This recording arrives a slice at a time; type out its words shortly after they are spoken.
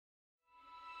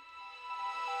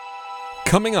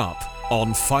Coming up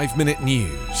on 5 Minute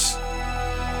News.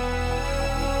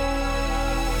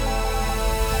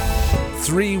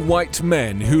 3 white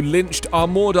men who lynched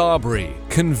Ahmaud Arbery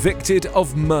convicted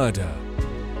of murder.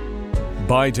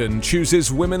 Biden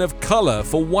chooses women of color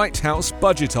for White House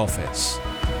budget office.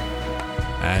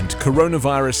 And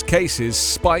coronavirus cases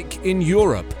spike in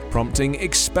Europe, prompting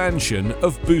expansion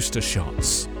of booster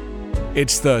shots.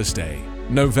 It's Thursday,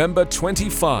 November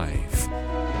 25.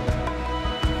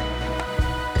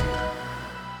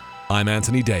 I'm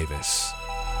Anthony Davis.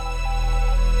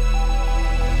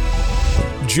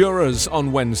 Jurors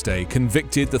on Wednesday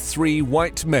convicted the 3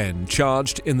 white men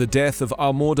charged in the death of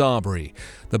Ahmaud Arbery,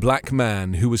 the black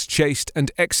man who was chased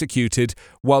and executed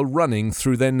while running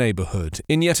through their neighborhood,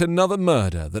 in yet another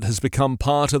murder that has become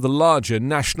part of the larger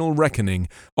national reckoning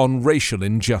on racial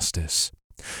injustice.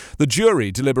 The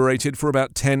jury deliberated for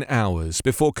about 10 hours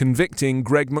before convicting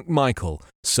Greg McMichael,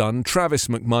 son Travis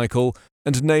McMichael,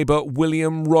 and neighbor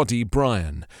William Roddy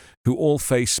Bryan, who all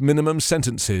face minimum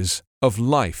sentences of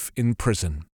life in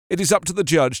prison. It is up to the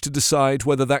judge to decide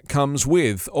whether that comes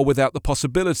with or without the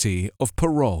possibility of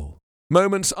parole.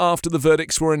 Moments after the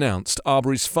verdicts were announced,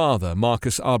 Arbery's father,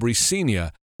 Marcus Arbery Sr.,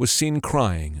 was seen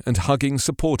crying and hugging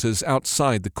supporters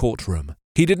outside the courtroom.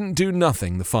 He didn't do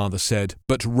nothing, the father said,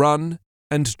 but run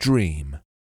and dream.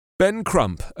 Ben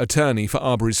Crump, attorney for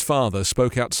Arbery's father,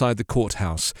 spoke outside the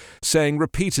courthouse, saying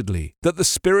repeatedly that the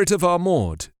spirit of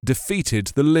Ahmaud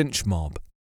defeated the lynch mob.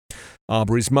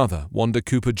 Arbery's mother, Wanda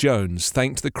Cooper-Jones,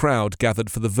 thanked the crowd gathered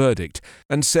for the verdict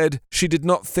and said she did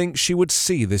not think she would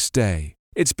see this day.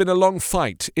 "It's been a long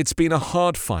fight, it's been a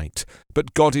hard fight,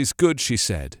 but God is good," she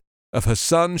said. Of her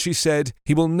son, she said,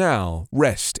 "He will now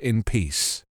rest in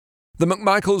peace." The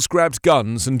McMichaels grabbed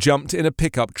guns and jumped in a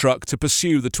pickup truck to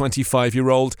pursue the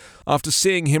 25-year-old after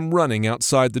seeing him running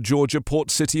outside the Georgia port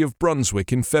city of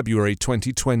Brunswick in February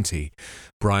 2020.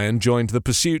 Bryan joined the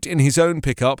pursuit in his own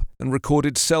pickup and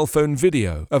recorded cell phone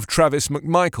video of Travis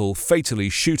McMichael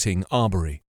fatally shooting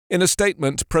Arbery. In a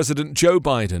statement, President Joe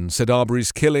Biden said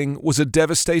Arbery's killing was a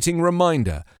devastating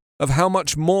reminder of how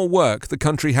much more work the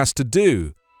country has to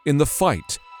do in the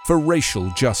fight for racial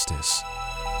justice.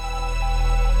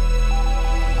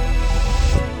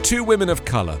 2 women of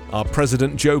color are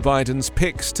President Joe Biden's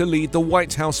picks to lead the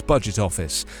White House budget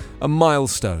office, a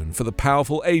milestone for the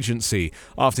powerful agency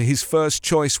after his first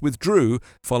choice withdrew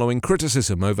following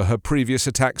criticism over her previous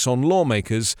attacks on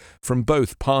lawmakers from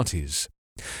both parties.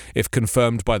 If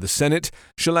confirmed by the Senate,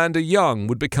 Shalanda Young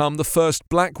would become the first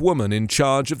black woman in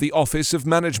charge of the Office of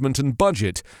Management and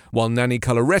Budget, while Nani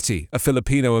Coloretti, a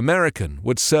Filipino-American,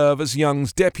 would serve as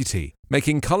Young's deputy,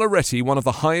 making Coloretti one of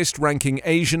the highest-ranking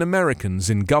Asian Americans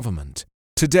in government.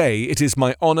 "Today, it is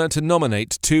my honor to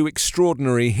nominate 2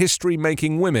 extraordinary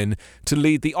history-making women to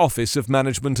lead the Office of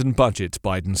Management and Budget,"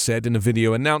 Biden said in a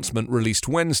video announcement released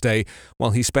Wednesday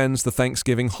while he spends the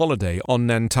Thanksgiving holiday on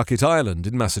Nantucket Island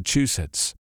in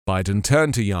Massachusetts. Biden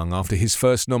turned to Young after his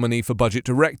first nominee for budget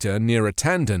director, Neera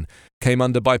Tanden, came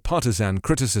under bipartisan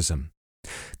criticism.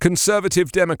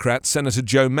 Conservative Democrat Senator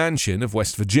Joe Manchin of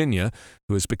West Virginia,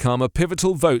 who has become a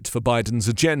pivotal vote for Biden's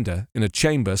agenda in a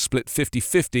chamber split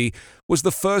 50-50, was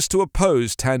the first to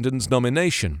oppose Tanden's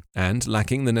nomination, and,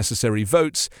 lacking the necessary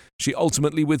votes, she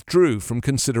ultimately withdrew from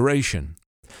consideration.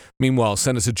 Meanwhile,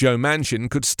 Senator Joe Manchin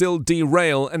could still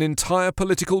derail an entire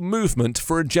political movement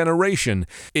for a generation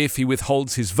if he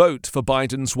withholds his vote for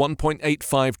Biden's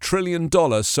 $1.85 trillion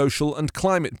social and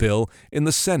climate bill in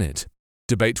the Senate.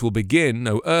 Debate will begin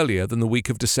no earlier than the week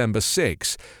of December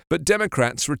 6, but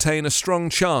Democrats retain a strong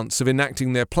chance of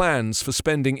enacting their plans for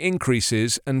spending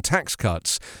increases and tax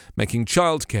cuts, making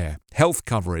childcare, health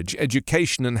coverage,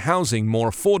 education and housing more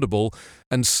affordable,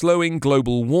 and slowing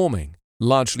global warming,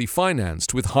 largely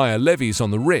financed with higher levies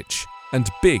on the rich and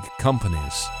big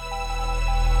companies.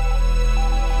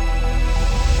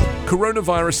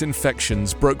 Coronavirus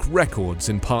infections broke records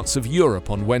in parts of Europe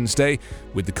on Wednesday,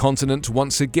 with the continent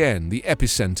once again the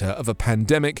epicenter of a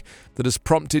pandemic that has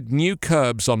prompted new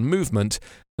curbs on movement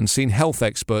and seen health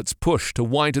experts push to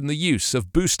widen the use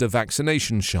of booster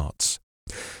vaccination shots.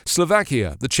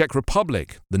 Slovakia, the Czech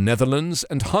Republic, the Netherlands,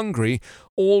 and Hungary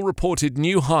all reported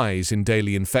new highs in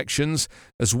daily infections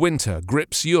as winter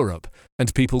grips Europe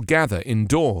and people gather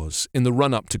indoors in the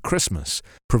run-up to Christmas,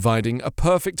 providing a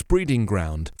perfect breeding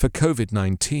ground for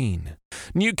COVID-19.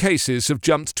 New cases have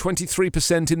jumped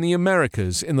 23% in the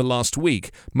Americas in the last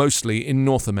week, mostly in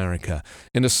North America,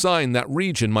 in a sign that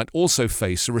region might also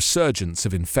face a resurgence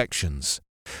of infections.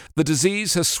 The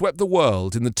disease has swept the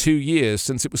world in the 2 years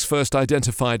since it was first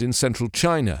identified in central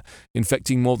China,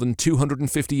 infecting more than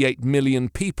 258 million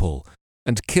people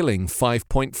and killing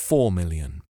 5.4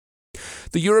 million.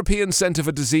 The European Centre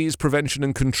for Disease Prevention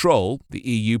and Control, the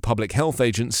EU Public Health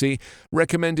Agency,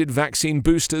 recommended vaccine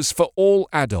boosters for all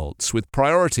adults with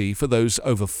priority for those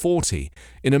over 40,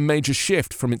 in a major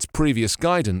shift from its previous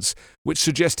guidance, which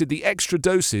suggested the extra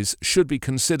doses should be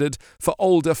considered for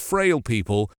older, frail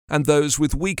people and those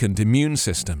with weakened immune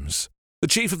systems. The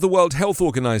chief of the World Health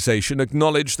Organization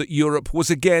acknowledged that Europe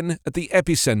was again at the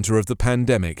epicenter of the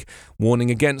pandemic, warning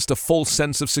against a false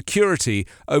sense of security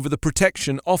over the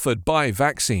protection offered by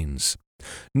vaccines.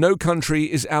 No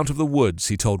country is out of the woods,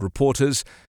 he told reporters,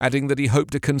 adding that he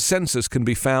hoped a consensus can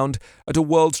be found at a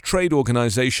World Trade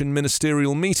Organization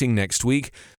ministerial meeting next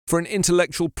week for an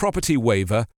intellectual property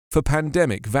waiver for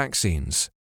pandemic vaccines.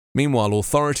 Meanwhile,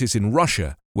 authorities in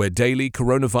Russia, where daily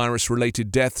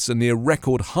coronavirus-related deaths are near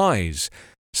record highs,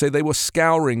 say they were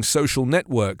scouring social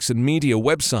networks and media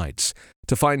websites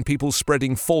to find people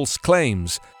spreading false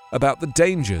claims about the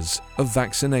dangers of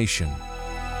vaccination.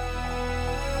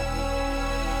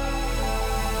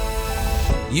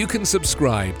 You can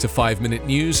subscribe to 5 Minute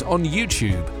News on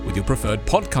YouTube with your preferred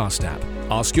podcast app.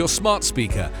 Ask your smart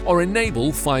speaker or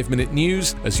enable 5 Minute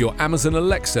News as your Amazon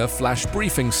Alexa flash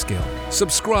briefing skill.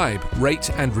 Subscribe, rate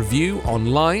and review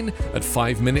online at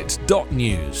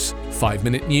 5minute.news. 5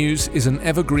 Minute News is an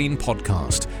evergreen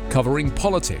podcast covering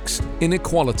politics,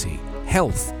 inequality,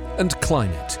 health and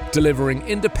climate, delivering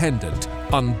independent,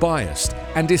 unbiased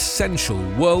and essential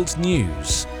world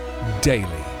news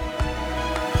daily.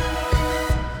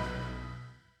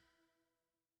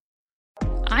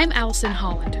 I'm Allison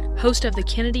Holland, host of the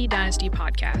Kennedy Dynasty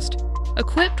podcast.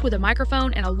 Equipped with a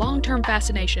microphone and a long-term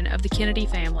fascination of the Kennedy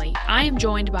family, I am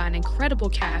joined by an incredible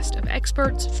cast of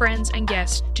experts, friends, and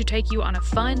guests to take you on a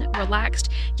fun, relaxed,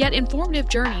 yet informative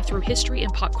journey through history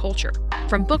and pop culture.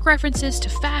 From book references to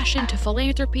fashion to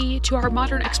philanthropy to our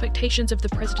modern expectations of the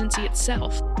presidency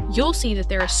itself, you'll see that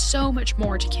there is so much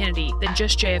more to Kennedy than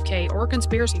just JFK or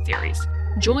conspiracy theories.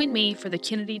 Join me for the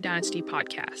Kennedy Dynasty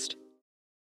podcast.